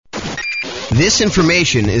This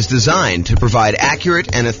information is designed to provide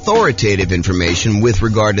accurate and authoritative information with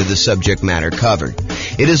regard to the subject matter covered.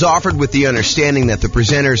 It is offered with the understanding that the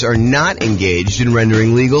presenters are not engaged in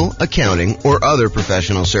rendering legal, accounting, or other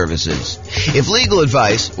professional services. If legal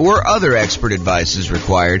advice or other expert advice is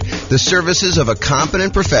required, the services of a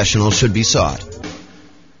competent professional should be sought.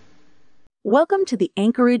 Welcome to the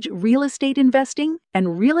Anchorage Real Estate Investing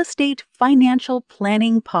and Real Estate Financial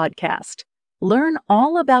Planning Podcast. Learn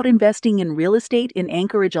all about investing in real estate in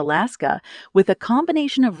Anchorage, Alaska, with a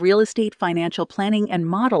combination of real estate financial planning and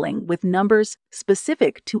modeling with numbers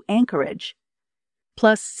specific to Anchorage.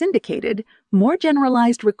 Plus syndicated, more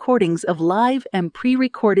generalized recordings of live and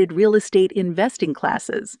pre-recorded real estate investing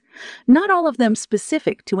classes, not all of them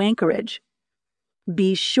specific to Anchorage.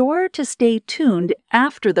 Be sure to stay tuned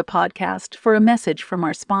after the podcast for a message from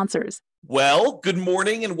our sponsors. Well, good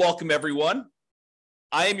morning and welcome, everyone.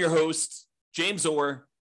 I am your host, James Orr,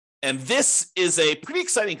 and this is a pretty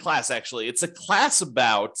exciting class, actually. It's a class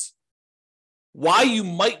about why you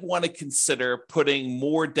might want to consider putting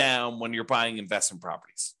more down when you're buying investment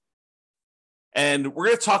properties. And we're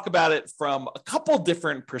going to talk about it from a couple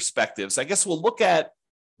different perspectives. I guess we'll look at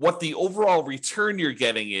what the overall return you're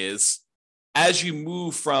getting is as you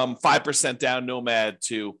move from 5% down Nomad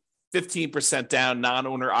to 15% down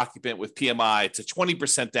non-owner occupant with PMI to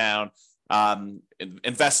 20% down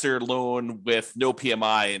investor loan with no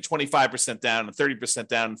PMI and 25% down and 30%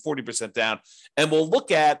 down and 40% down. And we'll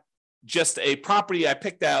look at just a property I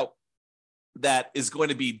picked out that is going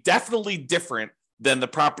to be definitely different than the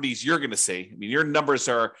properties you're going to see. I mean, your numbers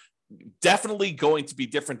are definitely going to be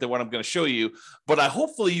different than what I'm going to show you, but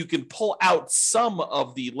hopefully you can pull out some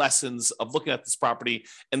of the lessons of looking at this property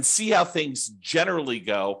and see how things generally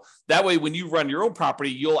go. That way, when you run your own property,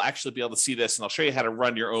 you'll actually be able to see this, and I'll show you how to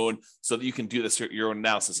run your own so that you can do this, your own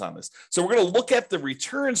analysis on this. So we're going to look at the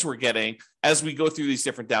returns we're getting as we go through these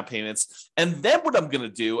different down payments. And then what I'm going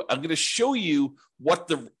to do, I'm going to show you what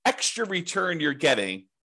the extra return you're getting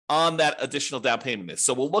on that additional down payment is.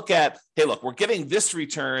 So we'll look at, hey, look, we're getting this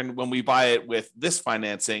return when we buy it with this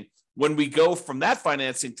financing. When we go from that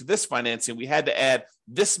financing to this financing, we had to add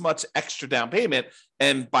this much extra down payment.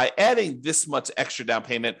 And by adding this much extra down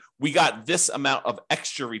payment, we got this amount of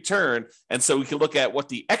extra return. And so we can look at what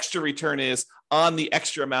the extra return is on the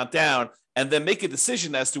extra amount down, and then make a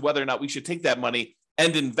decision as to whether or not we should take that money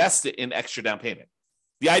and invest it in extra down payment.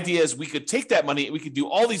 The idea is we could take that money and we could do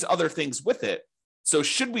all these other things with it. So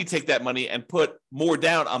should we take that money and put more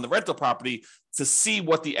down on the rental property to see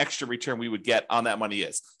what the extra return we would get on that money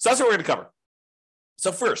is? So that's what we're going to cover.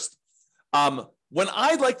 So first, when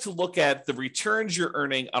I like to look at the returns you're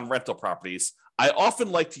earning on rental properties, I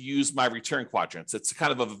often like to use my return quadrants. It's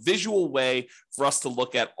kind of a visual way for us to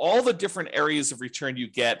look at all the different areas of return you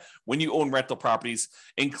get when you own rental properties,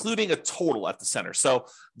 including a total at the center. So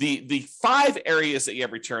the 5 areas that you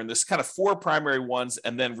have return, there's kind of 4 primary ones,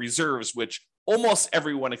 and then reserves, which almost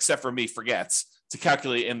everyone except for me forgets to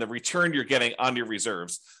calculate in the return you're getting on your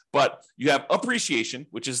reserves. But you have appreciation,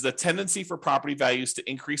 which is the tendency for property values to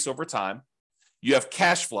increase over time. You have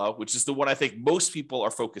cash flow, which is the one I think most people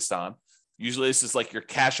are focused on. Usually this is like your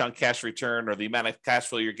cash on cash return or the amount of cash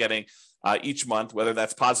flow you're getting each month, whether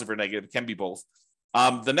that's positive or negative. It can be both.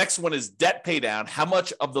 The next one is debt pay down, how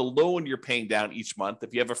much of the loan you're paying down each month.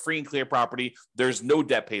 If you have a free and clear property, there's no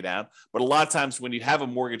debt pay down. But a lot of times when you have a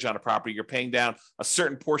mortgage on a property, you're paying down a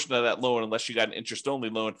certain portion of that loan unless you got an interest-only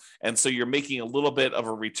loan. And so you're making a little bit of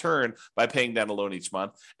a return by paying down a loan each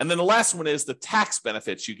month. And then the last one is the tax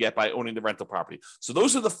benefits you get by owning the rental property. So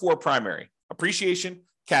those are the 4 primary: appreciation,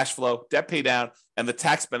 cash flow, debt pay down, and the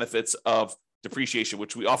tax benefits of depreciation,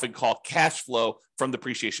 which we often call cash flow from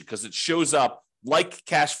depreciation because it shows up like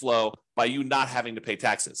cash flow by you not having to pay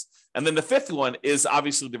taxes. And then the 5th one is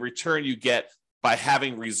obviously the return you get by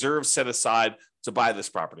having reserves set aside to buy this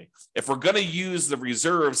property. If we're going to use the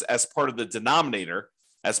reserves as part of the denominator,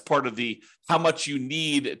 as part of the how much you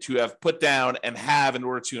need to have put down and have in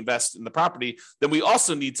order to invest in the property, then we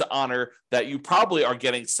also need to honor that you probably are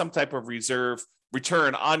getting some type of reserve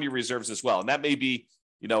return on your reserves as well. And that may be,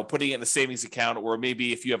 putting it in a savings account, or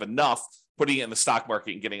maybe if you have enough, putting it in the stock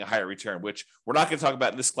market and getting a higher return, which we're not going to talk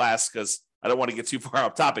about in this class because I don't want to get too far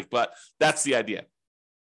off topic, but that's the idea.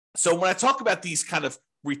 So when I talk about these kind of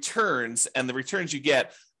returns and the returns you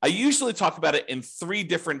get, I usually talk about it in 3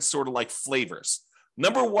 different sort of like flavors.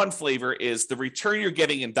 Number 1 flavor is the return you're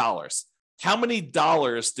getting in dollars. How many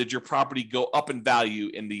dollars did your property go up in value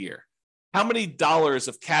in the year? How many dollars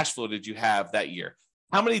of cash flow did you have that year?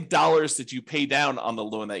 how many dollars did you pay down on the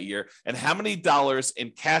loan that year, and how many dollars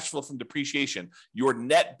in cash flow from depreciation, your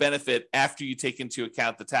net benefit after you take into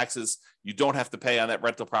account the taxes you don't have to pay on that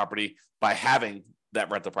rental property by having that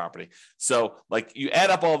rental property. So like you add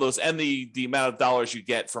up all those and the amount of dollars you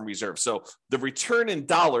get from reserves. So the return in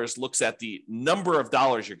dollars looks at the number of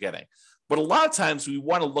dollars you're getting. But a lot of times we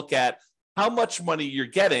want to look at how much money you're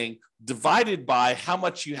getting divided by how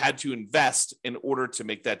much you had to invest in order to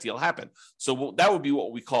make that deal happen. So that would be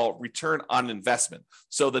what we call return on investment.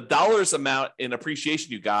 So the dollars amount in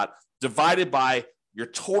appreciation you got divided by your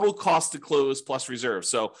total cost to close plus reserve.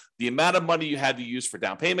 So the amount of money you had to use for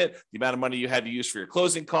down payment, the amount of money you had to use for your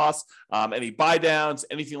closing costs, any buy downs,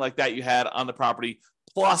 anything like that you had on the property,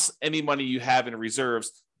 plus any money you have in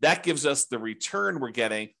reserves, that gives us the return we're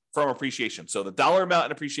getting from appreciation. So the dollar amount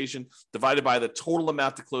in appreciation divided by the total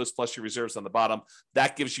amount to close plus your reserves on the bottom,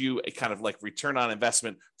 that gives you a kind of like return on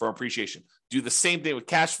investment from appreciation. Do the same thing with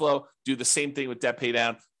cash flow, do the same thing with debt pay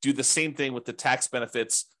down, do the same thing with the tax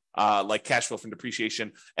benefits, like cash flow from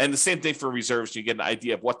depreciation, and the same thing for reserves. You get an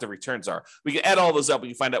idea of what the returns are. We can add all those up. We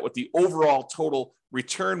can find out what the overall total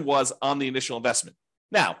return was on the initial investment.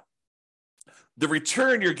 Now, the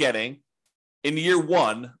return you're getting in year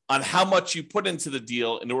one on how much you put into the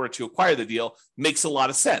deal in order to acquire the deal makes a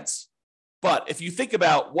lot of sense. But if you think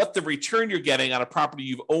about what the return you're getting on a property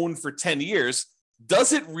you've owned for 10 years,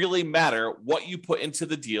 does it really matter what you put into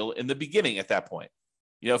the deal in the beginning at that point?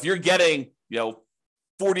 If you're getting,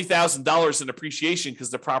 $40,000 in appreciation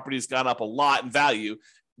because the property has gone up a lot in value,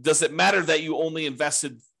 does it matter that you only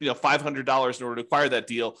invested, $500 in order to acquire that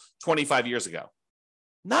deal 25 years ago?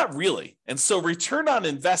 Not really. And so return on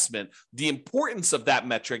investment, the importance of that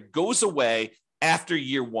metric goes away after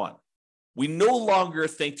year one. We no longer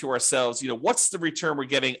think to ourselves, what's the return we're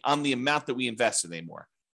getting on the amount that we invested anymore?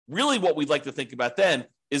 Really what we'd like to think about then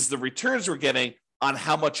is the returns we're getting on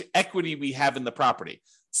how much equity we have in the property.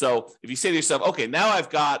 So if you say to yourself, okay, now I've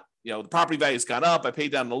got, the property value has gone up, I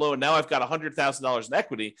paid down the loan, now I've got $100,000 in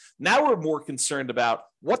equity. Now we're more concerned about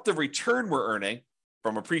what the return we're earning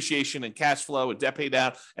from appreciation and cash flow and debt pay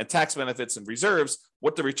down and tax benefits and reserves,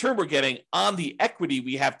 what the return we're getting on the equity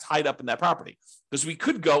we have tied up in that property. Because we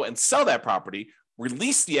could go and sell that property,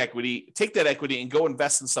 release the equity, take that equity and go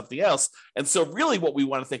invest in something else. And so really what we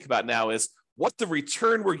want to think about now is what the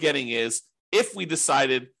return we're getting is if we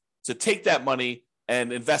decided to take that money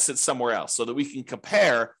and invest it somewhere else so that we can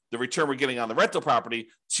compare the return we're getting on the rental property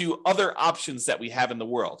to other options that we have in the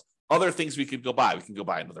world. Other things we could go buy. We can go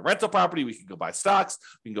buy another rental property. We can go buy stocks.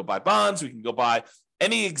 We can go buy bonds. We can go buy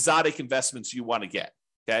any exotic investments you want to get.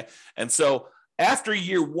 Okay. And so after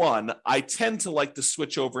year one, I tend to like to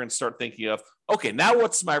switch over and start thinking of, okay, now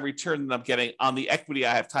what's my return that I'm getting on the equity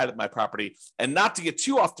I have tied up in my property? And not to get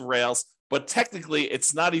too off the rails, but technically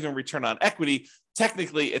it's not even return on equity.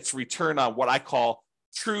 Technically it's return on what I call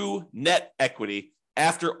true net equity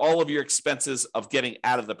after all of your expenses of getting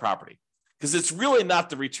out of the property. Because it's really not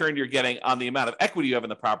the return you're getting on the amount of equity you have in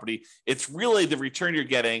the property. It's really the return you're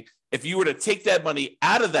getting if you were to take that money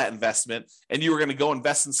out of that investment and you were going to go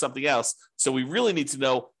invest in something else. So we really need to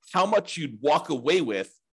know how much you'd walk away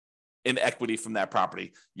with in equity from that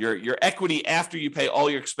property. Your equity after you pay all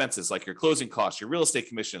your expenses, like your closing costs, your real estate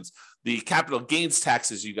commissions, the capital gains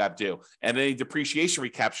taxes you got due, and any depreciation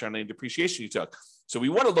recapture on any depreciation you took. So we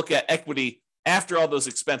want to look at equity after all those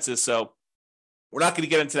expenses. So we're not going to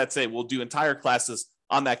get into that today. We'll do entire classes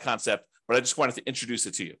on that concept, but I just wanted to introduce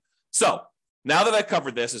it to you. So now that I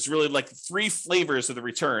covered this, it's really like three flavors of the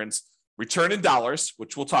returns: return in dollars,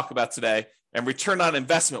 which we'll talk about today, and return on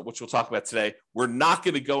investment, which we'll talk about today. We're not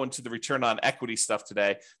going to go into the return on equity stuff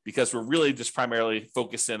today because we're really just primarily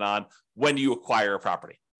focusing on when you acquire a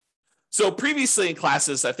property. So previously in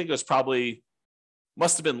classes, I think it was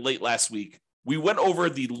must have been late last week, we went over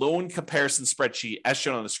the loan comparison spreadsheet as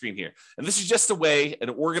shown on the screen here. And this is just an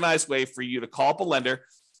organized way for you to call up a lender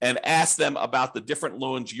and ask them about the different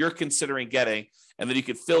loans you're considering getting. And then you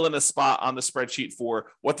can fill in a spot on the spreadsheet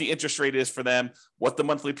for what the interest rate is for them, what the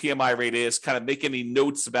monthly PMI rate is, kind of make any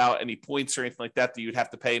notes about any points or anything like that that you'd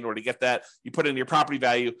have to pay in order to get that. You put in your property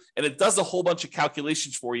value, and it does a whole bunch of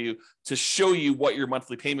calculations for you to show you what your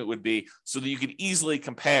monthly payment would be so that you can easily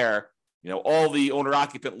compare all the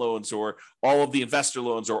owner-occupant loans or all of the investor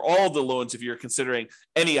loans or all of the loans if you're considering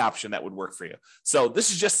any option that would work for you. So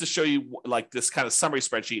this is just to show you like this kind of summary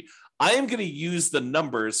spreadsheet. I am going to use the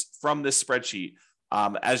numbers from this spreadsheet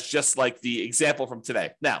as just like the example from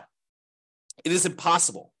today. Now, it is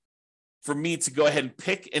impossible for me to go ahead and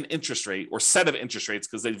pick an interest rate or set of interest rates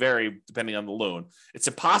because they vary depending on the loan. It's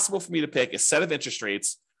impossible for me to pick a set of interest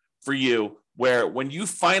rates for you where when you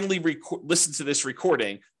finally listen to this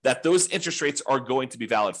recording, that those interest rates are going to be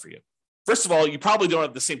valid for you. First of all, you probably don't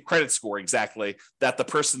have the same credit score exactly that the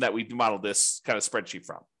person that we modeled this kind of spreadsheet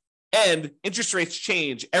from. And interest rates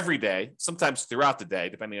change every day, sometimes throughout the day,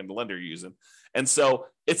 depending on the lender you're using. And so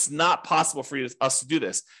it's not possible for us to do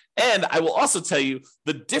this. And I will also tell you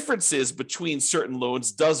the differences between certain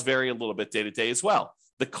loans does vary a little bit day to day as well.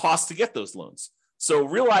 The cost to get those loans. So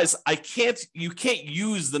realize you can't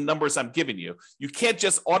use the numbers I'm giving you. You can't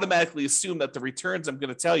just automatically assume that the returns I'm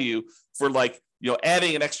going to tell you for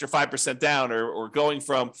adding an extra 5% down or going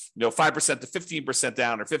from 5% to 15%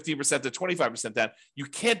 down or 15% to 25% down. You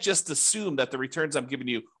can't just assume that the returns I'm giving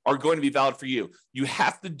you are going to be valid for you. You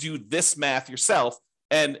have to do this math yourself.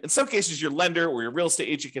 And in some cases, your lender or your real estate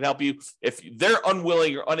agent can help you. If they're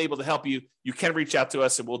unwilling or unable to help you, you can reach out to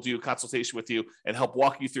us and we'll do a consultation with you and help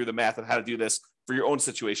walk you through the math on how to do this for your own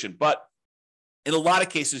situation. But in a lot of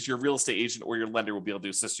cases, your real estate agent or your lender will be able to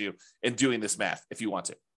assist you in doing this math if you want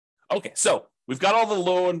to. Okay, so we've got all the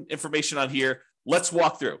loan information on here. Let's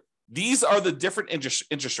walk through. These are the different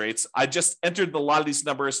interest rates. I just entered a lot of these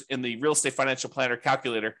numbers in the Real Estate Financial Planner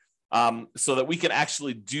calculator so that we can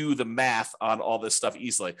actually do the math on all this stuff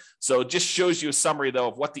easily. So it just shows you a summary, though,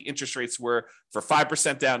 of what the interest rates were for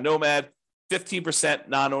 5% down Nomad, 15%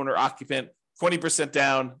 non-owner occupant, 20%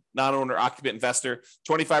 down non-owner occupant investor,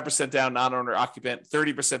 25% down non-owner occupant,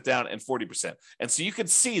 30% down, and 40%. And so you can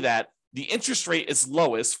see that the interest rate is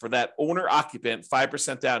lowest for that owner occupant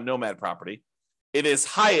 5% down Nomad property. It is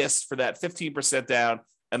highest for that 15% down,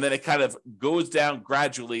 and then it kind of goes down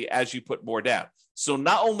gradually as you put more down. So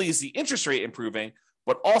not only is the interest rate improving,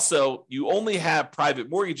 but also you only have private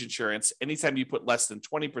mortgage insurance anytime you put less than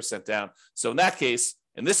 20% down. So in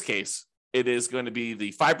this case, it is going to be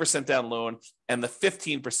the 5% down loan and the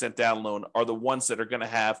 15% down loan are the ones that are going to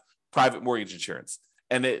have private mortgage insurance.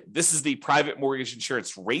 And this is the private mortgage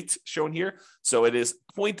insurance rate shown here. So it is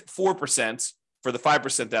 0.4% for the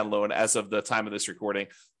 5% down loan as of the time of this recording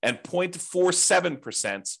and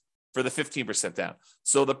 0.47% for the 15% down.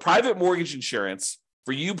 So the private mortgage insurance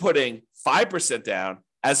for you putting 5% down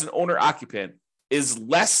as an owner occupant is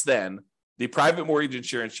less than the private mortgage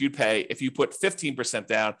insurance you'd pay if you put 15%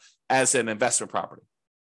 down as an investment property.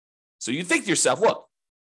 So you think to yourself, look,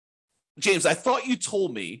 James, I thought you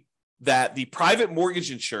told me that the private mortgage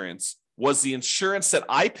insurance was the insurance that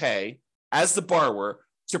I pay as the borrower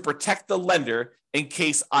to protect the lender in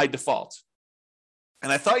case I default.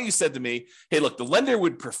 And I thought you said to me, hey, look, the lender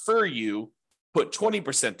would prefer you put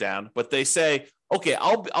 20% down, but they say, okay,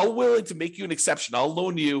 I'll willing to make you an exception. I'll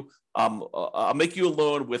loan you, I'll make you a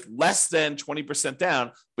loan with less than 20%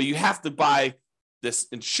 down, but you have to buy this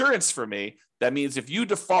insurance for me. That means if you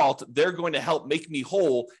default, they're going to help make me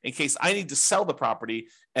whole in case I need to sell the property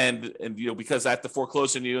and because I have to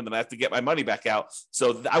foreclose on you and then I have to get my money back out.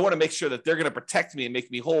 So I want to make sure that they're going to protect me and make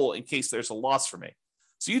me whole in case there's a loss for me.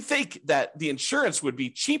 So you think that the insurance would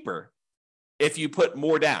be cheaper if you put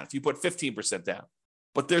more down, if you put 15% down.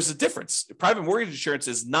 But there's a difference. Private mortgage insurance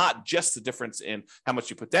is not just the difference in how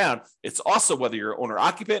much you put down. It's also whether you're an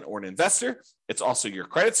owner-occupant or an investor. It's also your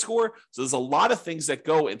credit score. So there's a lot of things that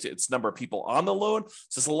go into its number of people on the loan.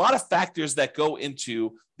 So there's a lot of factors that go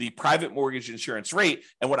into the private mortgage insurance rate.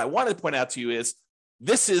 And what I wanted to point out to you is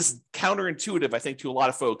this is counterintuitive, I think, to a lot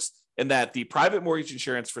of folks in that the private mortgage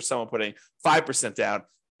insurance for someone putting 5% down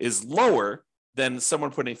is lower than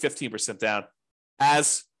someone putting 15% down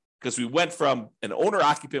because we went from an owner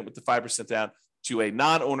occupant with the 5% down to a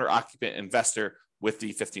non-owner occupant investor with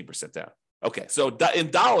the 15% down. Okay, so in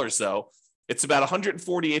dollars, though, it's about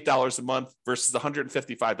 $148 a month versus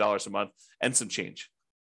 $155 a month and some change.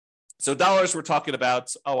 So dollars, we're talking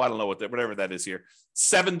about, I don't know whatever that is here,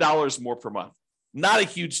 $7 more per month. Not a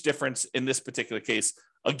huge difference in this particular case.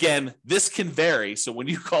 Again, this can vary. So when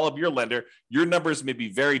you call up your lender, your numbers may be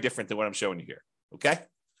very different than what I'm showing you here. Okay?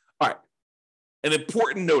 All right. An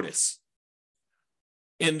important notice.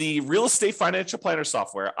 In the Real Estate Financial Planner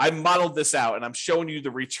software, I modeled this out and I'm showing you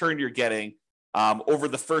the return you're getting over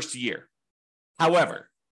the first year. However,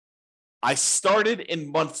 I started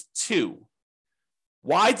in month 2.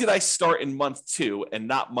 Why did I start in month 2 and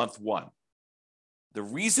not month 1? The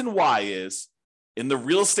reason why is in the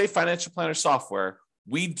Real Estate Financial Planner software,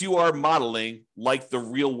 we do our modeling like the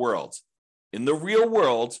real world. In the real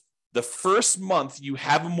world, the first month you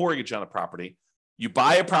have a mortgage on a property, you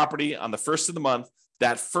buy a property on the first of the month,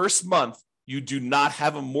 that first month you do not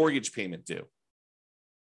have a mortgage payment due.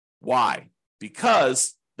 Why?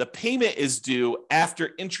 Because the payment is due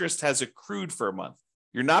after interest has accrued for a month.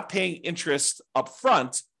 You're not paying interest up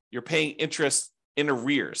front, you're paying interest in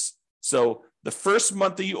arrears. So the first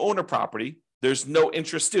month that you own a property, there's no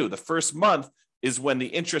interest due. The first month is when the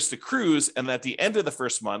interest accrues, and at the end of the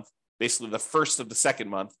first month, basically the first of the second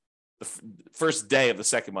month, the first day of the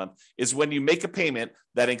second month, is when you make a payment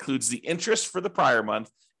that includes the interest for the prior month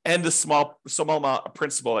and the small amount of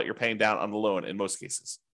principal that you're paying down on the loan in most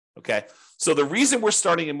cases. Okay. So the reason we're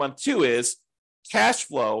starting in month 2 is cash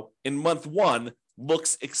flow in month 1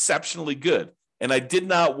 looks exceptionally good. And I did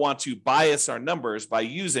not want to bias our numbers by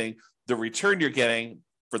using the return you're getting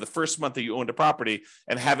for the first month that you owned a property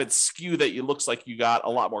and have it skew that it looks like you got a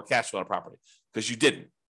lot more cash flow on a property, because you didn't.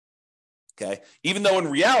 Okay. Even though in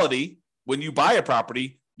reality, when you buy a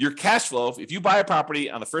property, your cash flow, if you buy a property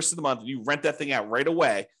on the first of the month and you rent that thing out right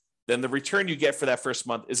away, then the return you get for that first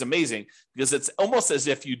month is amazing, because it's almost as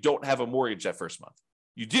if you don't have a mortgage that first month.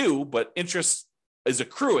 You do, but interest is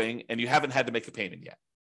accruing and you haven't had to make a payment yet.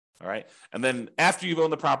 All right. And then after you've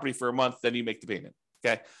owned the property for a month, then you make the payment.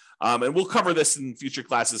 Okay. And we'll cover this in future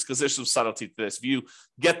classes because there's some subtlety to this. If you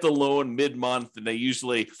get the loan mid-month and they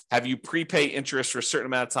usually have you prepay interest for a certain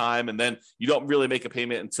amount of time, and then you don't really make a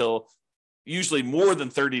payment until usually more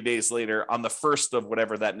than 30 days later on the first of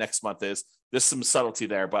whatever that next month is. There's some subtlety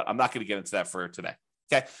there, but I'm not going to get into that for today.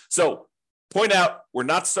 Okay. So point out, we're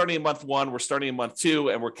not starting in month 1, we're starting in month 2,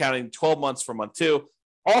 and we're counting 12 months from month 2.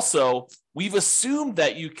 Also, we've assumed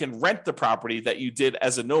that you can rent the property that you did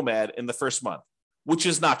as a nomad in the first month, which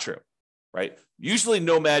is not true, right? Usually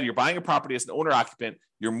nomad, you're buying a property as an owner occupant,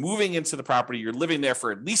 you're moving into the property, you're living there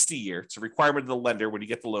for at least a year. It's a requirement of the lender when you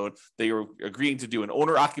get the loan that you're agreeing to do an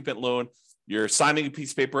owner occupant loan. You're signing a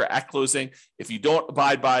piece of paper at closing. If you don't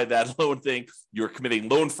abide by that loan thing, you're committing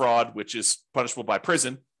loan fraud, which is punishable by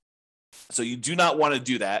prison. So you do not want to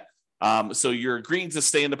do that. So you're agreeing to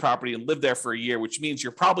stay in the property and live there for a year, which means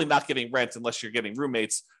you're probably not getting rent unless you're getting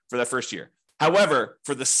roommates for that first year. However,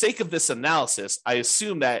 for the sake of this analysis, I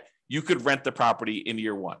assume that you could rent the property in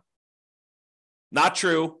year 1. Not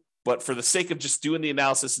true, but for the sake of just doing the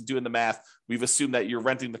analysis and doing the math, we've assumed that you're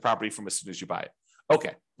renting the property from as soon as you buy it.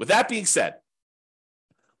 Okay, with that being said,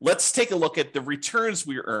 let's take a look at the returns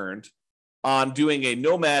we earned on doing a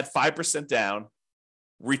nomad 5% down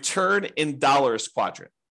return in dollars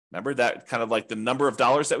quadrant. Remember that kind of like the number of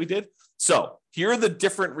dollars that we did? So here are the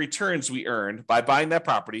different returns we earned by buying that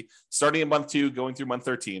property, starting in month 2, going through month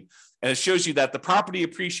 13. And it shows you that the property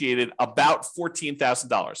appreciated about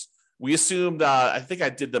 $14,000. We assumed, I think I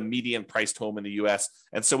did the median priced home in the US.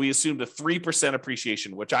 And so we assumed a 3%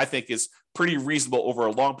 appreciation, which I think is pretty reasonable over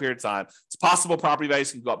a long period of time. It's possible property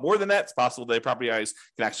values can go up more than that. It's possible that property values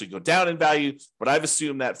can actually go down in value. But I've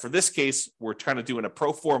assumed that for this case, we're trying to do in a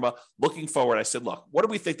pro forma looking forward. I said, look, what do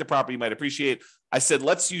we think the property might appreciate? I said,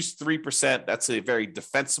 let's use 3%. That's a very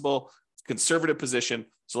defensible, conservative position.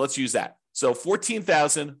 So let's use that. So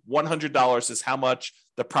 $14,100 is how much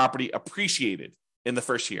the property appreciated in the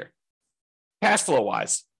first year. Cash flow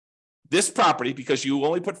wise, this property, because you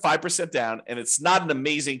only put 5% down and it's not an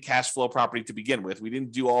amazing cash flow property to begin with. We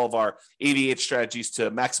didn't do all of our 88 strategies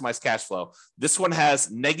to maximize cash flow. This one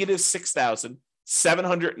has negative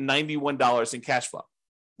 $6,791 in cash flow.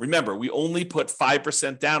 Remember, we only put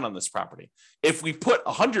 5% down on this property. If we put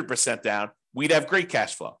 100% down, we'd have great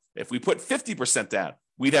cash flow. If we put 50% down,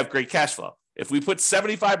 we'd have great cash flow. If we put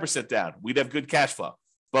 75% down, we'd have good cash flow.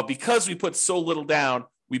 But because we put so little down,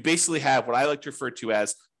 we basically have what I like to refer to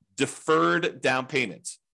as deferred down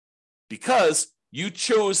payments, because you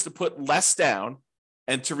chose to put less down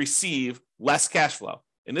and to receive less cash flow.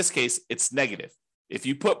 In this case, it's negative. If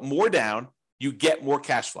you put more down, you get more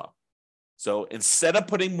cash flow. So instead of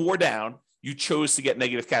putting more down, you chose to get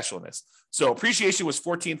negative cash flow in this. So appreciation was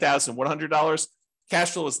 $14,100.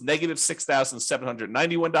 Cash flow was negative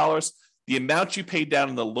 $6,791. The amount you paid down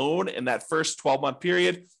in the loan in that first 12-month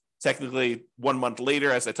period, technically 1 month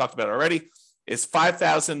later, as I talked about already, is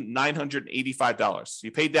 $5,985. So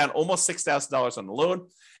you paid down almost $6,000 on the loan,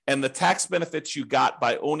 and the tax benefits you got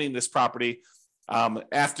by owning this property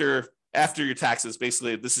after your taxes,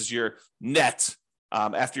 basically this is your net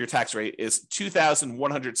after your tax rate, is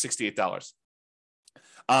 $2,168.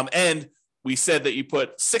 And we said that you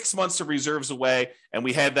put 6 months of reserves away, and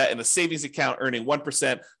we had that in a savings account earning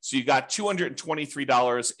 1%. So you got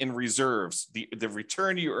 $223 in reserves, the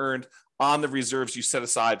return you earned on the reserves you set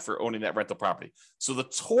aside for owning that rental property. So the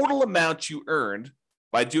total amount you earned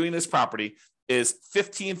by doing this property is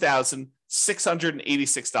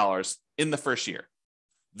 $15,686 in the first year.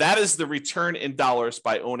 That is the return in dollars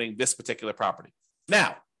by owning this particular property.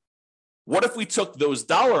 Now, what if we took those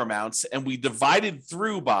dollar amounts and we divided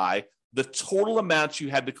through by the total amount you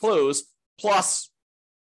had to close plus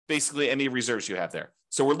basically any reserves you have there?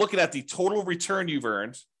 So we're looking at the total return you've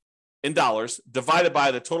earned in dollars divided by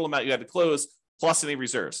the total amount you had to close plus any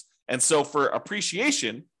reserves. And so for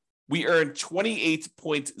appreciation, we earned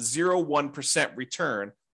 28.01%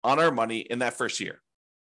 return on our money in that first year.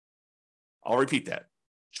 I'll repeat that.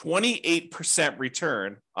 28%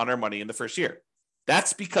 return on our money in the first year.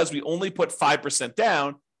 That's because we only put 5%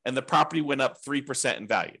 down and the property went up 3% in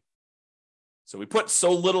value. So we put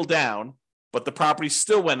so little down, but the property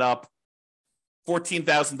still went up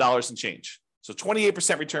 $14,000 and change. So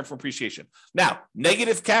 28% return from appreciation. Now,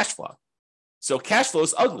 negative cash flow. So cash flow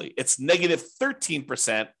is ugly. It's negative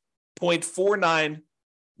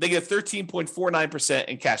 13.49%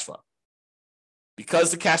 in cash flow.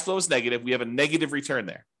 Because the cash flow is negative, we have a negative return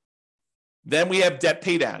there. Then we have debt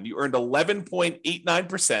pay down. You earned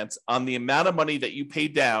 11.89% on the amount of money that you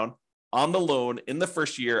paid down on the loan in the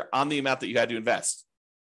first year on the amount that you had to invest.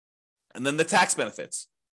 And then the tax benefits.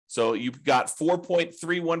 So you got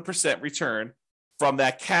 4.31% return from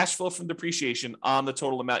that cash flow from depreciation on the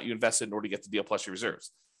total amount you invested in order to get the deal plus your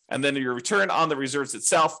reserves. And then your return on the reserves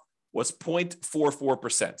itself was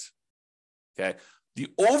 0.44%. Okay. The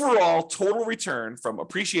overall total return from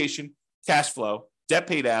appreciation, cash flow, debt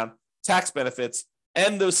pay down, tax benefits,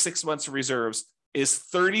 and those 6 months of reserves is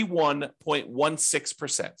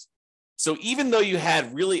 31.16%. So even though you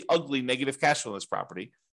had really ugly negative cash flow in this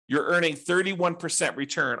property, you're earning 31%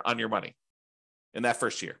 return on your money in that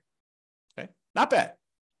first year. Okay, not bad.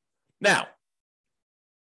 Now,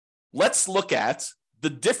 let's look at the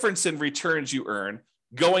difference in returns you earn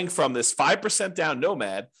going from this 5% down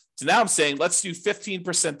nomad to now I'm saying let's do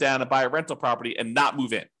 15% down and buy a rental property and not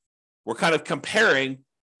move in. We're kind of comparing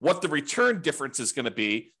what the return difference is going to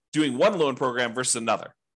be doing one loan program versus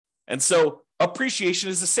another. And so appreciation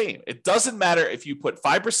is the same. It doesn't matter if you put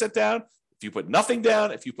 5% down, if you put nothing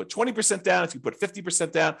down, if you put 20% down, if you put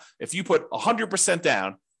 50% down, if you put 100%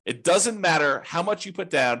 down, it doesn't matter how much you put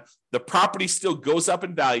down. The property still goes up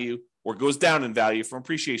in value or goes down in value from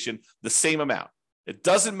appreciation the same amount. It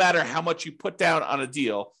doesn't matter how much you put down on a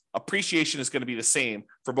deal. Appreciation is going to be the same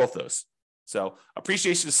for both those. So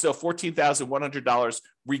appreciation is still $14,100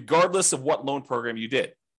 regardless of what loan program you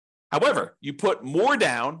did. However, you put more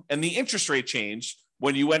down and the interest rate changed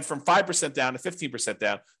when you went from 5% down to 15%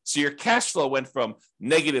 down. So your cash flow went from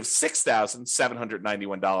negative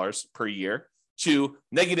 $6,791 per year to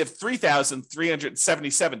negative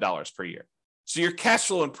 $3,377 per year. So your cash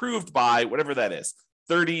flow improved by whatever that is,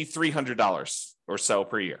 $3,300 or so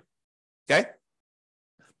per year. Okay.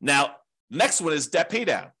 Now, next one is debt pay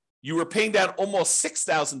down. You were paying down almost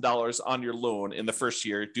 $6,000 on your loan in the first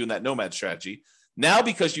year doing that nomad strategy. Now,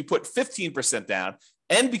 because you put 15% down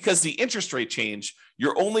and because the interest rate changed,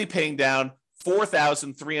 you're only paying down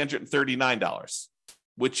 $4,339,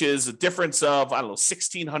 which is a difference of,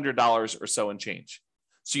 $1,600 or so in change.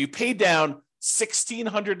 So you paid down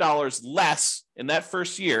 $1,600 less in that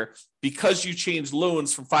first year because you changed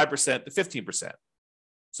loans from 5% to 15%.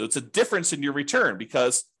 So it's a difference in your return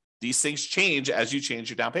because these things change as you change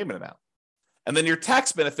your down payment amount. And then your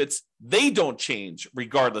tax benefits, they don't change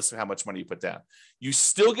regardless of how much money you put down. You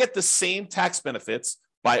still get the same tax benefits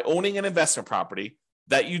by owning an investment property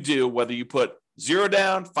that you do whether you put 0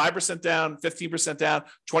 down, 5% down, 15% down,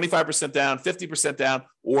 25% down, 50% down,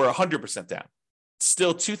 or 100% down. It's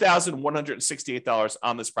still $2,168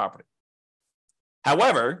 on this property.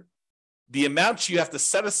 However, the amount you have to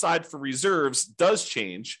set aside for reserves does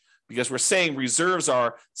change because we're saying reserves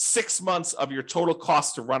are 6 months of your total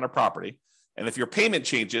cost to run a property. And if your payment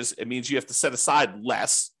changes, it means you have to set aside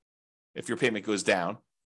less if your payment goes down.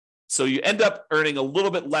 So you end up earning a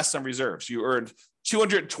little bit less on reserves. You earned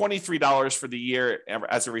 $223 for the year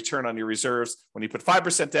as a return on your reserves when you put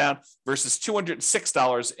 5% down versus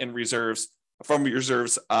 $206 in reserves from your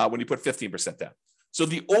reserves when you put 15% down. So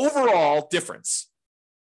the overall difference,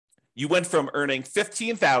 you went from earning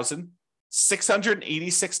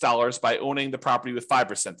 $15,686 by owning the property with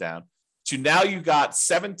 5% down to now you got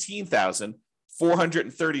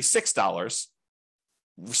 $17,436.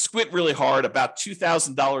 Squint really hard, about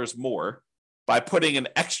 $2,000 more by putting an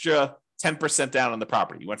extra 10% down on the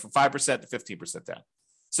property. You went from 5% to 15% down.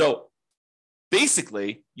 So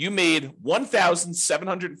basically, you made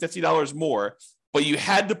 $1,750 more, but you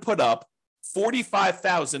had to put up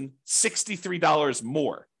 $45,063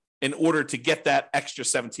 more in order to get that extra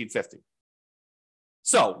 $1,750.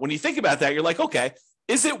 So when you think about that, you're like, okay,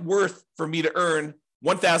 is it worth for me to earn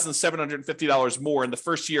 $1,750 more in the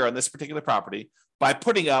first year on this particular property by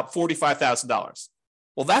putting up $45,000?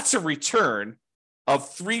 Well, that's a return of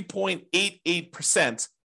 3.88%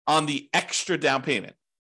 on the extra down payment.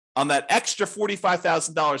 On that extra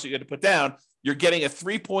 $45,000 that you had to put down, you're getting a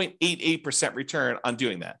 3.88% return on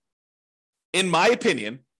doing that. In my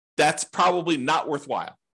opinion, that's probably not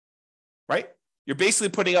worthwhile, right? You're basically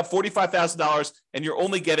putting up $45,000 and you're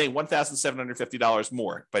only getting $1,750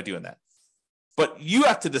 more by doing that. But you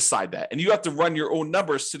have to decide that, and you have to run your own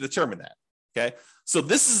numbers to determine that. Okay. So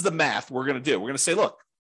this is the math we're going to do. We're going to say, look,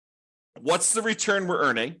 what's the return we're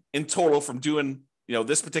earning in total from doing,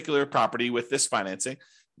 this particular property with this financing?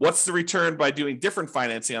 What's the return by doing different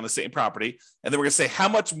financing on the same property? And then we're going to say, how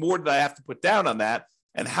much more did I have to put down on that?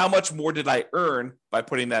 And how much more did I earn by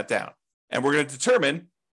putting that down? And we're going to determine,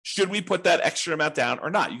 should we put that extra amount down or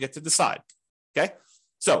not? You get to decide. Okay.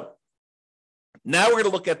 So now we're going to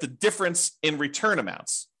look at the difference in return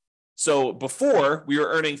amounts. So before, we were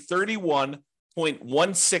earning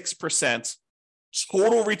 31.16%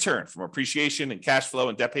 total return from appreciation and cash flow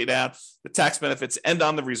and debt pay down, the tax benefits, and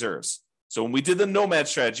on the reserves. So when we did the Nomad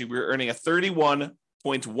strategy, we were earning a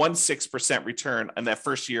 31.16% return on that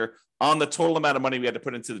first year on the total amount of money we had to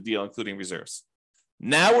put into the deal, including reserves.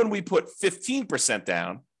 Now, when we put 15%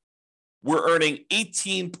 down, we're earning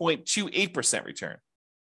 18.28% return.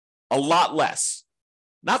 A lot less.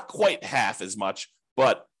 Not quite half as much,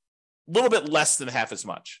 but a little bit less than half as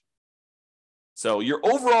much. So your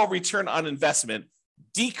overall return on investment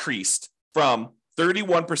decreased from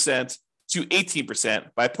 31% to 18%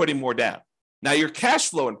 by putting more down. Now your cash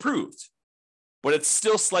flow improved, but it's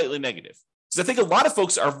still slightly negative. Because I think a lot of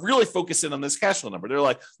folks are really focusing on this cash flow number. They're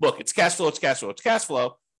like, look, it's cash flow, it's cash flow, it's cash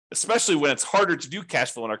flow, especially when it's harder to do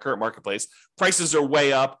cash flow in our current marketplace. Prices are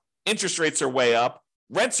way up, interest rates are way up,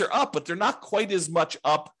 rents are up, but they're not quite as much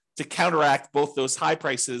up to counteract both those high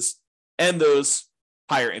prices and those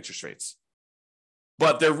higher interest rates.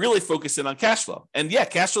 But they're really focusing on cash flow. And yeah,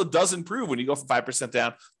 cash flow does improve when you go from 5%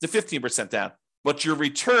 down to 15% down, but your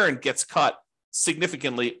return gets cut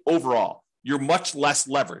significantly overall. You're much less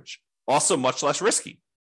leverage, also much less risky.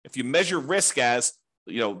 If you measure risk as,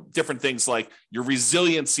 different things like your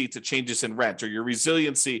resiliency to changes in rent, or your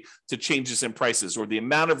resiliency to changes in prices, or the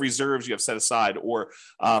amount of reserves you have set aside, or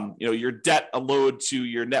your debt load to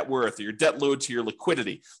your net worth, or your debt load to your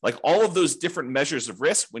liquidity, like all of those different measures of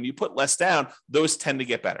risk, when you put less down, those tend to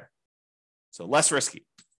get better. So less risky.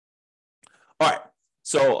 All right.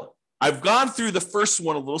 So I've gone through the first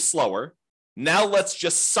one a little slower. Now let's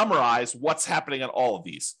just summarize what's happening on all of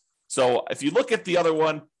these. So if you look at the other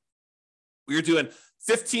one, we were doing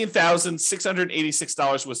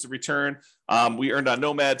 $15,686 was the return. We earned on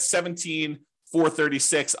Nomad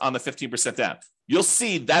 $17,436 on the 15% down. You'll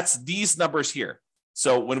see that's these numbers here.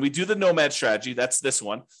 So when we do the Nomad strategy, that's this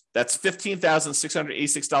one. That's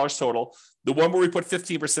 $15,686 total. The one where we put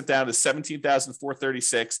 15% down is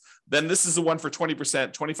 $17,436. Then this is the one for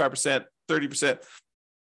 20%, 25%, 30%,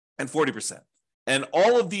 and 40%. And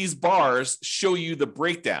all of these bars show you the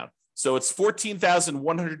breakdown. So it's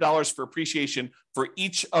 $14,100 for appreciation for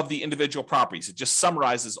each of the individual properties. It just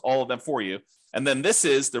summarizes all of them for you. And then this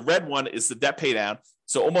is, the red one is the debt pay down.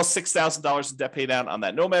 So almost $6,000 in debt pay down on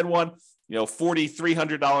that Nomad one,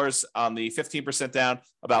 $4,300 on the 15% down,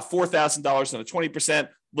 about $4,000 on the 20%, a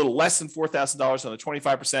little less than $4,000 on the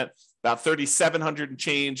 25%, about $3,700 and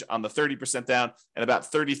change on the 30% down, and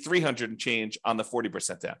about $3,300 and change on the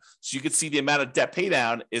 40% down. So you can see the amount of debt pay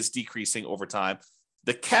down is decreasing over time.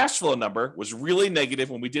 The cash flow number was really negative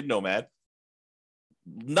when we did Nomad,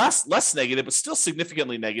 not less negative, but still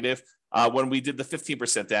significantly negative when we did the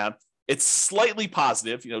 15% down. It's slightly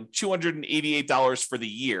positive, $288 for the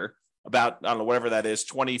year, about, I don't know, whatever that is,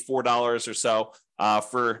 $24 or so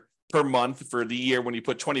per month for the year when you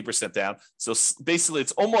put 20% down. So basically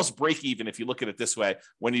it's almost break even if you look at it this way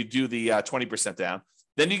when you do the 20% down.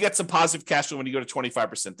 Then you get some positive cash flow when you go to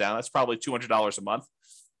 25% down. That's probably $200 a month.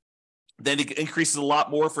 Then it increases a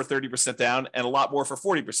lot more for 30% down and a lot more for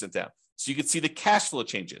 40% down. So you can see the cash flow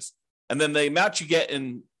changes. And then the amount you get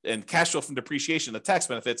in cash flow from depreciation, the tax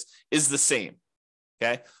benefits, is the same.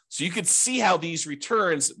 Okay. So you can see how these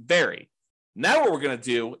returns vary. Now what we're going to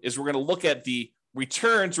do is we're going to look at the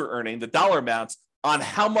returns we're earning, the dollar amounts, on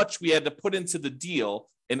how much we had to put into the deal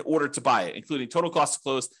in order to buy it, including total cost to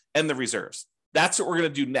close and the reserves. That's what we're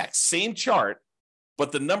going to do next. Same chart,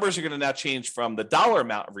 but the numbers are going to now change from the dollar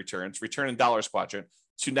amount of returns, return in dollars quadrant,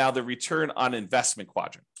 to now the return on investment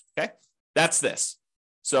quadrant. Okay, that's this.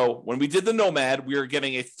 So when we did the Nomad, we were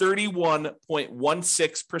getting a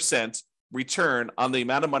 31.16% return on the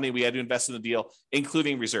amount of money we had to invest in the deal,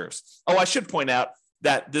 including reserves. Oh, I should point out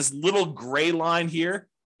that this little gray line here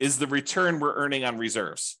is the return we're earning on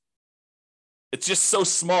reserves. It's just so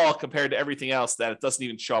small compared to everything else that it doesn't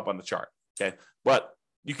even show up on the chart. Okay, but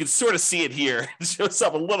you can sort of see it here. It shows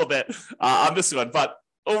up a little bit on this one, but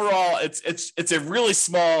overall, it's a really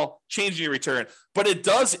small change in your return, but it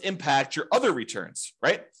does impact your other returns,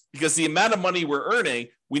 right? Because the amount of money we're earning,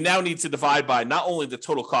 we now need to divide by not only the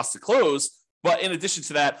total cost to close, But in addition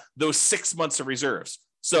to that, those 6 months of reserves.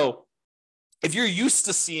 So if you're used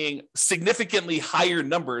to seeing significantly higher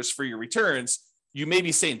numbers for your returns, you may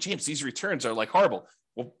be saying, James, these returns are like horrible.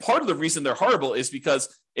 Well, part of the reason they're horrible is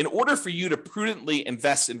because in order for you to prudently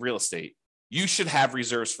invest in real estate, you should have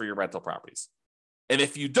reserves for your rental properties. And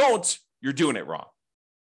if you don't, you're doing it wrong.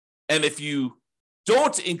 And if you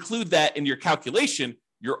don't include that in your calculation,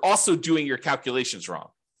 you're also doing your calculations wrong.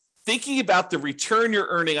 Thinking about the return you're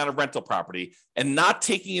earning on a rental property and not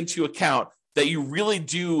taking into account that you really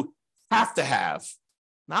do have to have,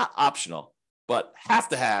 not optional, but have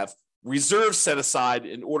to have reserves set aside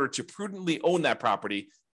in order to prudently own that property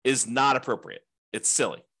is not appropriate. It's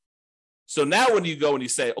silly. So now when you go and you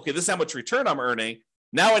say, okay, this is how much return I'm earning,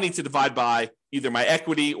 now I need to divide by either my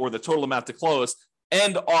equity or the total amount to close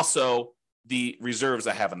and also the reserves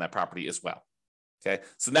I have on that property as well. Okay,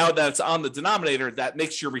 so now that it's on the denominator, that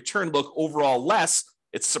makes your return look overall less.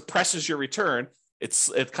 It suppresses your return.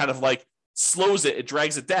 It kind of like slows it. It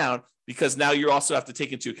drags it down because now you also have to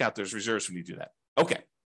take into account those reserves when you do that. Okay,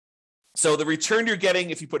 so the return you're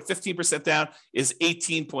getting if you put 15% down is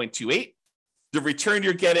 18.28. The return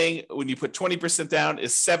you're getting when you put 20% down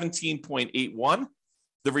is 17.81.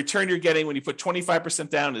 The return you're getting when you put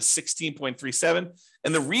 25% down is 16.37.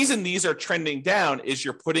 And the reason these are trending down is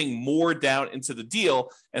you're putting more down into the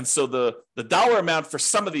deal. And so the dollar amount for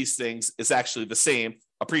some of these things is actually the same,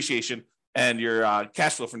 appreciation and your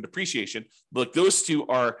cash flow from depreciation. Look, those two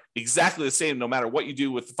are exactly the same no matter what you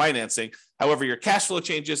do with the financing. However, your cash flow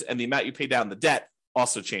changes and the amount you pay down the debt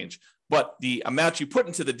also change. But the amount you put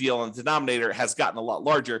into the deal on the denominator has gotten a lot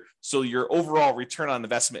larger. So your overall return on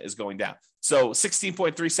investment is going down. So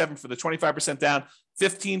 16.37 for the 25% down,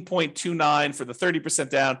 15.29 for the 30%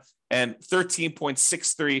 down, and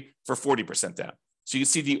 13.63 for 40% down. So you can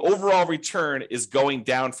see the overall return is going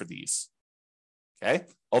down for these. Okay.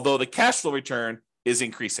 Although the cash flow return is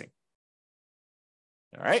increasing.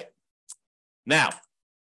 All right. Now,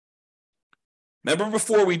 remember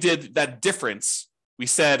before we did that difference, we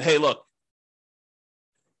said, hey, look,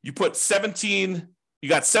 you put you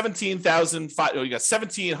got $1,750,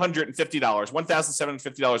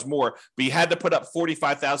 $1,750 more, but you had to put up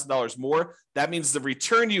 $45,000 more. That means the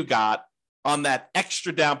return you got on that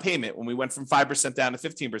extra down payment when we went from 5% down to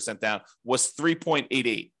 15% down was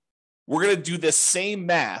 3.88. We're going to do this same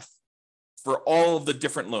math for all of the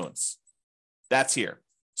different loans. That's here.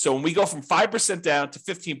 So when we go from 5% down to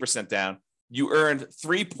 15% down, you earned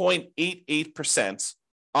 3.88%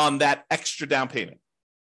 on that extra down payment.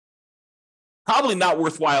 Probably not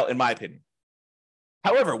worthwhile, in my opinion.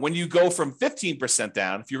 However, when you go from 15%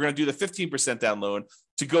 down, if you're going to do the 15% down loan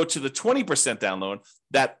to go to the 20% down loan,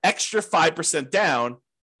 that extra 5% down,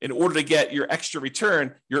 in order to get your extra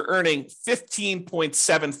return, you're earning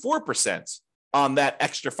 15.74% on that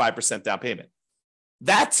extra 5% down payment.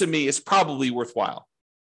 That to me is probably worthwhile.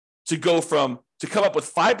 To come up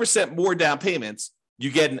with 5% more down payments,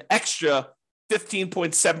 you get an extra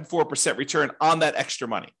 15.74% return on that extra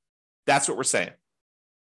money. That's what we're saying.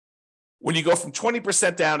 When you go from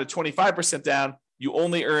 20% down to 25% down, you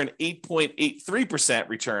only earn 8.83%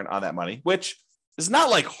 return on that money, which is not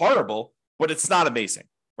like horrible, but it's not amazing,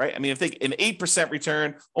 right? I mean, I think an 8%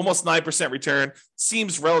 return, almost 9% return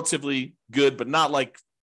seems relatively good, but not like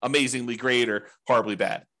amazingly great or horribly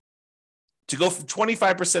bad. To go from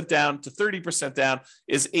 25% down to 30% down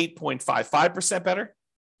is 8.55% better.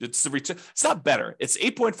 It's the return. It's not better. It's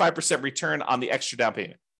 8.5% return on the extra down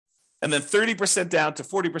payment. And then 30% down to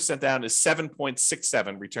 40% down is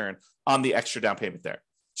 7.67 return on the extra down payment there.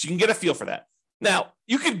 So you can get a feel for that. Now,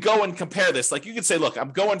 you could go and compare this. Like you could say, look, I'm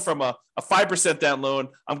going from a 5% down loan.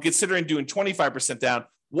 I'm considering doing 25% down.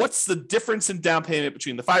 What's the difference in down payment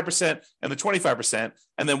between the 5% and the 25%?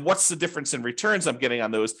 And then what's the difference in returns I'm getting on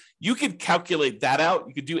those? You could calculate that out.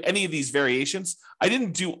 You could do any of these variations. I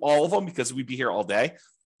didn't do all of them because we'd be here all day.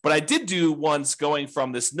 But I did do ones going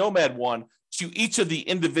from this Nomad one to each of the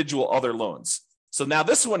individual other loans. So now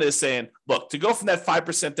this one is saying, look, to go from that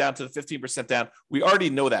 5% down to the 15% down, we already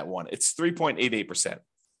know that one. It's 3.88%.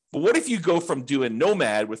 But what if you go from doing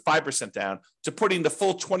Nomad with 5% down to putting the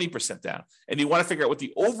full 20% down? And you want to figure out what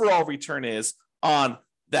the overall return is on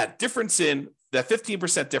that difference in that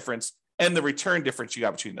 15% difference and the return difference you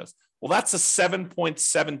got between those. Well, that's a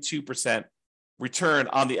 7.72% return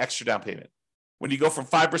on the extra down payment. When you go from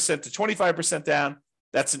 5% to 25% down,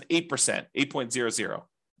 that's an 8%, 8.00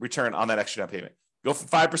 return on that extra down payment. Go from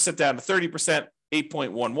 5% down to 30%,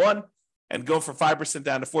 8.11, and go from 5%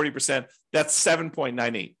 down to 40%, that's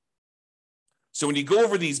 7.98. So when you go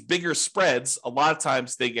over these bigger spreads, a lot of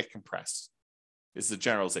times they get compressed, is the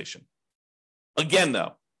generalization. Again,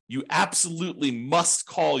 though, you absolutely must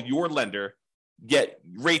call your lender get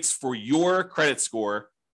rates for your credit score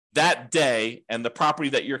that day and the property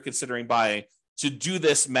that you're considering buying to do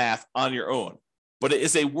this math on your own. But it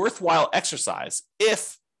is a worthwhile exercise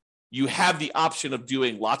if you have the option of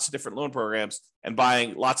doing lots of different loan programs and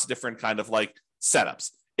buying lots of different kind of like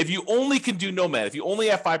setups. If you only can do Nomad, if you only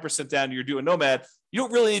have 5% down, you're doing Nomad, you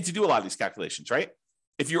don't really need to do a lot of these calculations, right?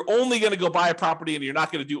 If you're only going to go buy a property and you're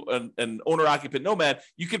not going to do an owner-occupant Nomad,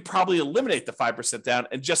 you could probably eliminate the 5% down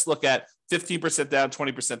and just look at 15% down,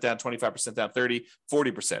 20% down, 25% down, 30,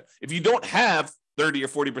 40%. If you don't have 30 or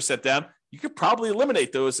 40% down, you could probably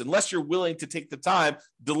eliminate those unless you're willing to take the time,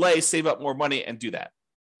 delay, save up more money, and do that,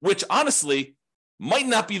 which honestly might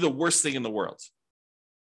not be the worst thing in the world.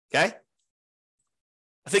 Okay?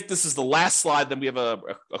 I think this is the last slide, then we have a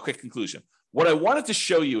quick conclusion. What I wanted to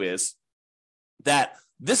show you is that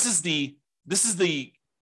this is the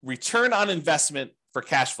return on investment for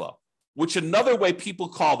cash flow, which another way people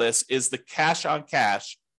call this is the cash on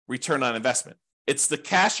cash return on investment. It's the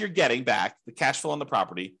cash you're getting back, the cash flow on the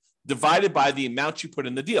property, divided by the amount you put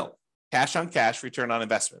in the deal. Cash on cash return on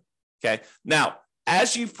investment. Okay. Now,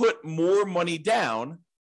 as you put more money down,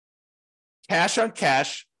 cash on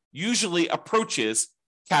cash usually approaches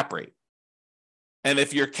cap rate. And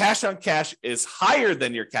if your cash on cash is higher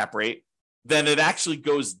than your cap rate, then it actually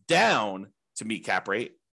goes down to meet cap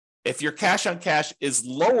rate. If your cash on cash is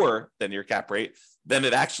lower than your cap rate, then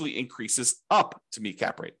it actually increases up to meet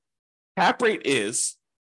cap rate. Cap rate is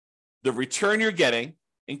the return you're getting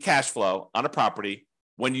in cash flow on a property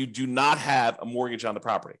when you do not have a mortgage on the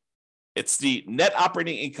property. It's the net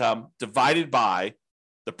operating income divided by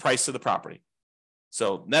the price of the property.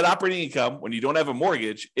 So net operating income when you don't have a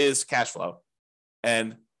mortgage is cash flow,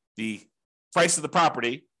 and the price of the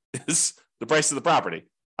property is the price of the property.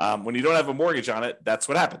 When you don't have a mortgage on it, that's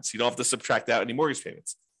what happens. You don't have to subtract out any mortgage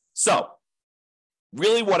payments. So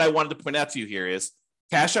really what I wanted to point out to you here is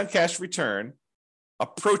cash on cash return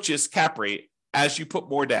approaches cap rate as you put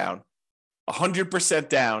more down. 100%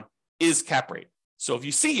 down is cap rate. So if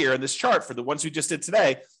you see here in this chart for the ones we just did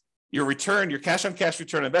today, your return, your cash on cash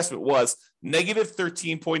return on investment was negative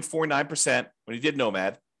 13.49% when you did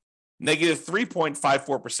Nomad, negative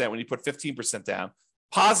 3.54% when you put 15% down,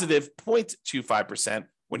 positive 0.25%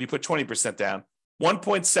 when you put 20% down,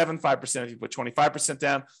 1.75% if you put 25%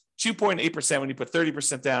 down, 2.8% when you put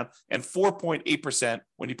 30% down, and 4.8%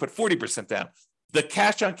 when you put 40% down. The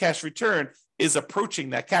cash on cash return is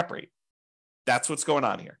approaching that cap rate. That's what's going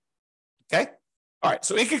on here. Okay? All right.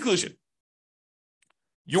 So in conclusion,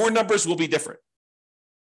 your numbers will be different.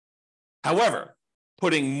 However,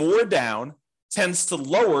 putting more down tends to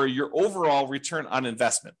lower your overall return on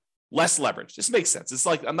investment. Less leverage. This makes sense. It's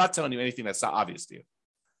like I'm not telling you anything that's not obvious to you.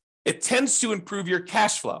 It tends to improve your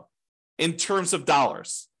cash flow in terms of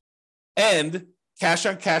dollars. And cash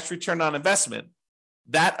on cash return on investment,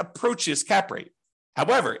 that approaches cap rate.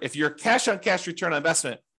 However, if your cash on cash return on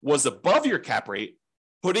investment was above your cap rate,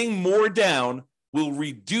 putting more down will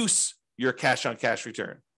reduce your cash on cash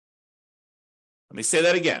return. Let me say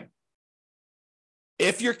that again.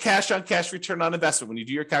 If your cash on cash return on investment, when you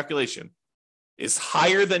do your calculation, is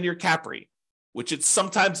higher than your cap rate, which it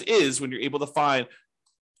sometimes is when you're able to find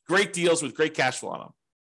great deals with great cash flow on them.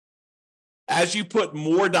 As you put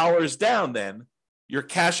more dollars down, then your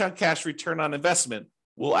cash on cash return on investment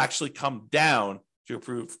will actually come down to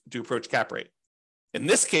approach cap rate. In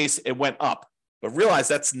this case, it went up, but realize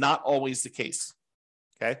that's not always the case.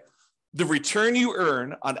 Okay. The return you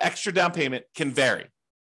earn on extra down payment can vary.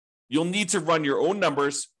 You'll need to run your own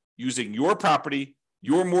numbers using your property,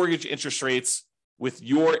 your mortgage interest rates with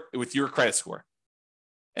your credit score.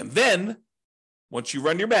 And then once you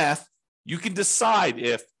run your math, you can decide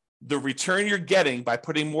if the return you're getting by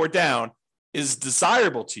putting more down is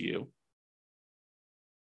desirable to you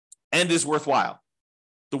and is worthwhile.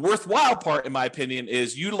 The worthwhile part, in my opinion,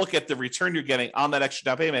 is you look at the return you're getting on that extra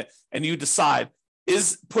down payment and you decide,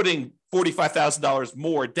 is putting $45,000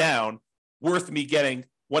 more down worth me getting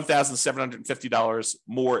 $1,750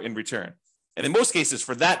 more in return? And in most cases,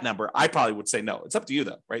 for that number, I probably would say no. It's up to you,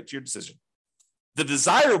 though, right? It's your decision. The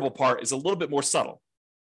desirable part is a little bit more subtle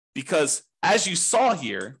because, as you saw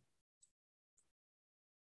here,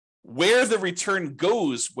 where the return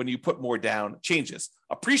goes when you put more down changes.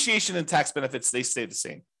 Appreciation and tax benefits, they stay the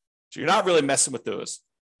same. So you're not really messing with those.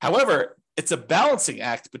 However, it's a balancing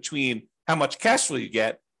act between how much cash flow you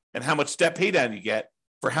get and how much debt pay down you get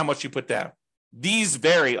for how much you put down. These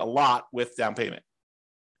vary a lot with down payment.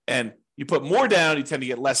 And you put more down, you tend to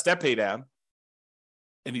get less debt pay down,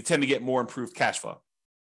 and you tend to get more improved cash flow.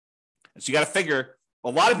 And so you got to figure, a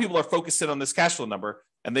lot of people are focusing on this cash flow number.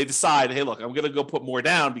 and they decide, hey, look, I'm going to go put more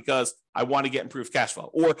down because I want to get improved cash flow,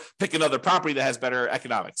 or pick another property that has better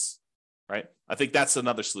economics, right? I think that's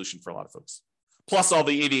another solution for a lot of folks. Plus all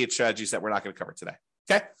the 88 strategies that we're not going to cover today.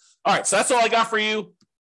 Okay. All right. So that's all I got for you.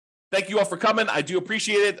 Thank you all for coming. I do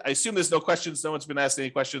appreciate it. I assume there's no questions. No one's been asking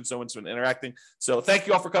any questions. No one's been interacting. So thank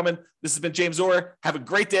you all for coming. This has been James Orr. Have a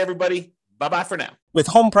great day, everybody. Bye-bye for now. With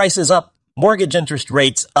home prices up, mortgage interest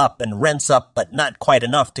rates up, and rents up, but not quite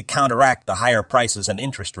enough to counteract the higher prices and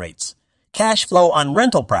interest rates, cash flow on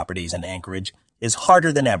rental properties in Anchorage is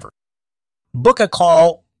harder than ever. Book a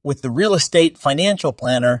call with the Real Estate Financial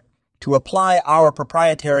Planner to apply our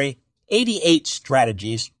proprietary 88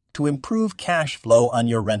 strategies to improve cash flow on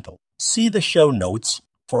your rental. See the show notes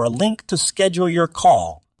for a link to schedule your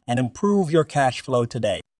call and improve your cash flow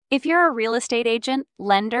today. If you're a real estate agent,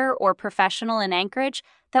 lender, or professional in Anchorage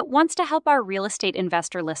that wants to help our real estate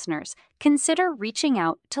investor listeners, consider reaching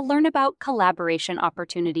out to learn about collaboration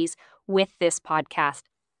opportunities with this podcast.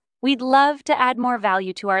 We'd love to add more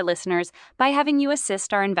value to our listeners by having you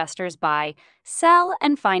assist our investors buy, sell,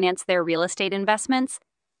 and finance their real estate investments.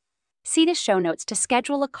 See the show notes to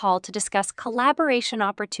schedule a call to discuss collaboration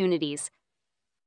opportunities.